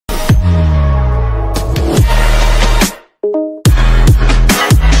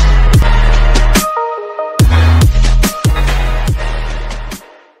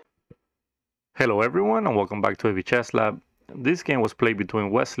Hello everyone and welcome back to AV Chess Lab. This game was played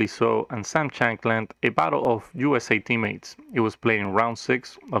between Wesley and Sam Shankland, a battle of USA teammates. It was played in round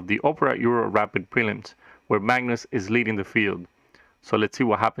 6 of the Opera Euro Rapid Prelims, where Magnus is leading the field. So let's see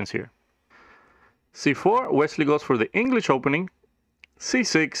what happens here. C4, Wesley goes for the English opening,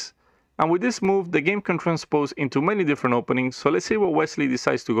 C6, and with this move the game can transpose into many different openings, so let's see what Wesley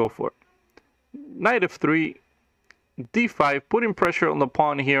decides to go for. Knight f3, d5, putting pressure on the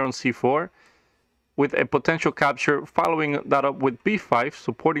pawn here on c4, with a potential capture, following that up with b5,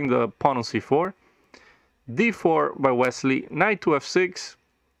 supporting the pawn on c4, d4 by Wesley, knight to f6,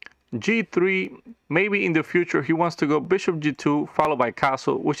 g3, maybe in the future he wants to go bishop g2 followed by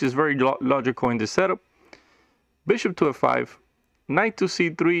castle, which is very logical in this setup, bishop to f5, knight to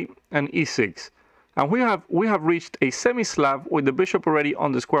c3, and e6. And we have reached a semi-Slav with the bishop already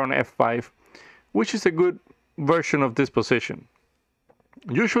on the square on f5, which is a good version of this position.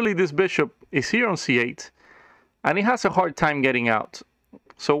 Usually this bishop is here on c8 and it has a hard time getting out,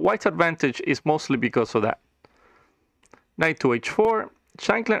 so white's advantage is mostly because of that. Knight to h4.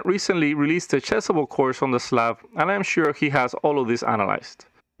 Shankland recently released a chessable course on the Slav and I'm sure he has all of this analyzed.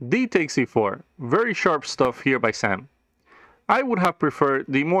 D takes e4, very sharp stuff here by Sam. I would have preferred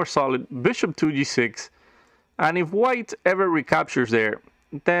the more solid bishop to g6, and if white ever recaptures there,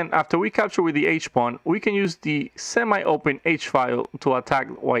 then after we capture with the h-pawn, we can use the semi-open h-file to attack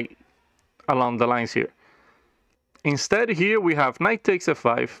white along the lines here. Instead here we have knight takes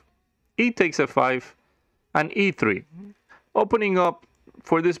f5, e takes f5, and e3, opening up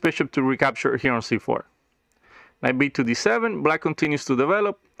for this bishop to recapture here on c4. Knight b to d7, black continues to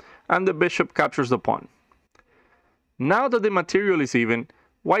develop, and the bishop captures the pawn. Now that the material is even,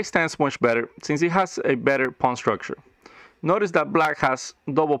 white stands much better since it has a better pawn structure. Notice that black has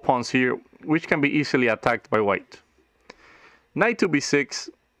double pawns here, which can be easily attacked by white. Knight to b6,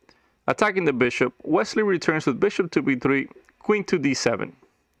 attacking the bishop. Wesley returns with bishop to b3, queen to d7.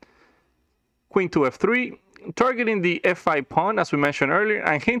 Queen to f3, targeting the f5 pawn as we mentioned earlier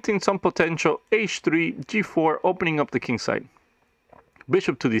and hinting some potential h3, g4, opening up the king side.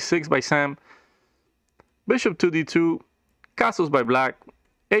 Bishop to d6 by Sam, bishop to d2, castles by black,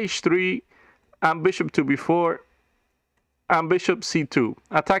 h3, and bishop to b4, and bishop c2,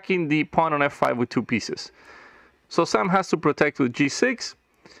 attacking the pawn on f5 with two pieces. So Sam has to protect with g6,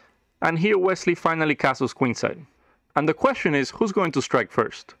 and here Wesley finally castles queenside. And the question is, who's going to strike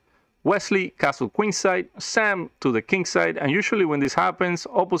first? Wesley castle queenside, Sam to the king side, and usually when this happens,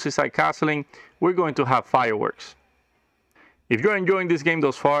 opposite side castling, we're going to have fireworks. If you're enjoying this game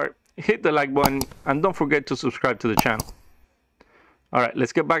thus far, hit the like button and don't forget to subscribe to the channel. Alright,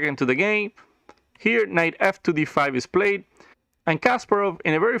 let's get back into the game. Here, knight f to d5 is played, and Kasparov,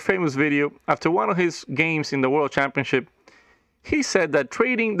 in a very famous video, after one of his games in the World Championship, he said that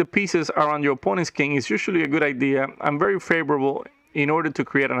trading the pieces around your opponent's king is usually a good idea and very favorable in order to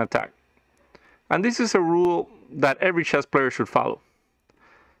create an attack. And this is a rule that every chess player should follow.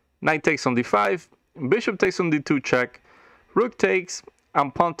 Knight takes on d5, bishop takes on d2 check, rook takes,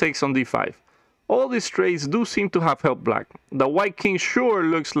 and pawn takes on d5. All these trades do seem to have helped black. The white king sure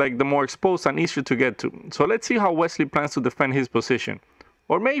looks like the more exposed and easier to get to. So let's see how Wesley plans to defend his position.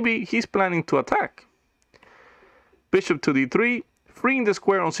 Or maybe he's planning to attack. Bishop to d3, freeing the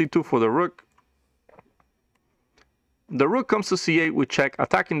square on c2 for the rook. The rook comes to c8 with check,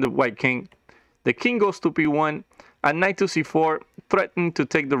 attacking the white king. The king goes to p1, and knight to c4, threatening to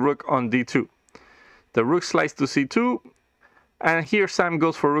take the rook on d2. The rook slides to c2, and here Sam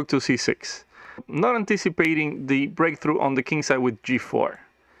goes for rook to c6. Not anticipating the breakthrough on the king side with g4.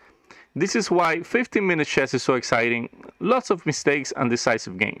 This is why 15-minute chess is so exciting, lots of mistakes and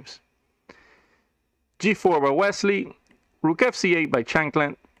decisive games. g4 by Wesley, rook fc8 by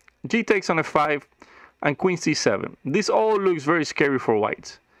Shankland, g takes on f5, and queen c7. This all looks very scary for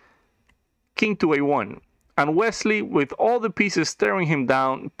white. King to a1, and Wesley, with all the pieces staring him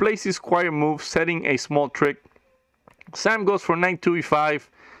down, plays his quiet move, setting a small trick. Sam goes for knight to e5,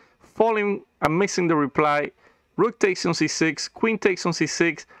 falling and missing the reply. Rook takes on c6, queen takes on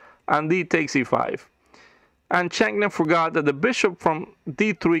c6, and d takes e5. And Shankland forgot that the bishop from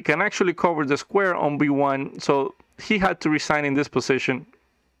d3 can actually cover the square on b1, so he had to resign in this position,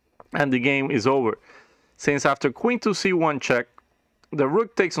 and the game is over. Since after queen to c1 check, the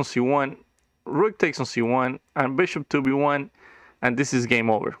rook takes on c1, rook takes on c1, and bishop to b1, and this is game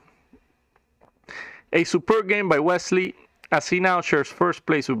over. A superb game by Wesley, as he now shares first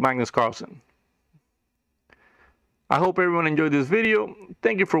place with Magnus Carlsen. I hope everyone enjoyed this video.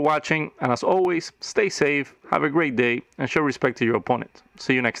 Thank you for watching, and as always, stay safe, have a great day, and show respect to your opponent.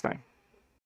 See you next time.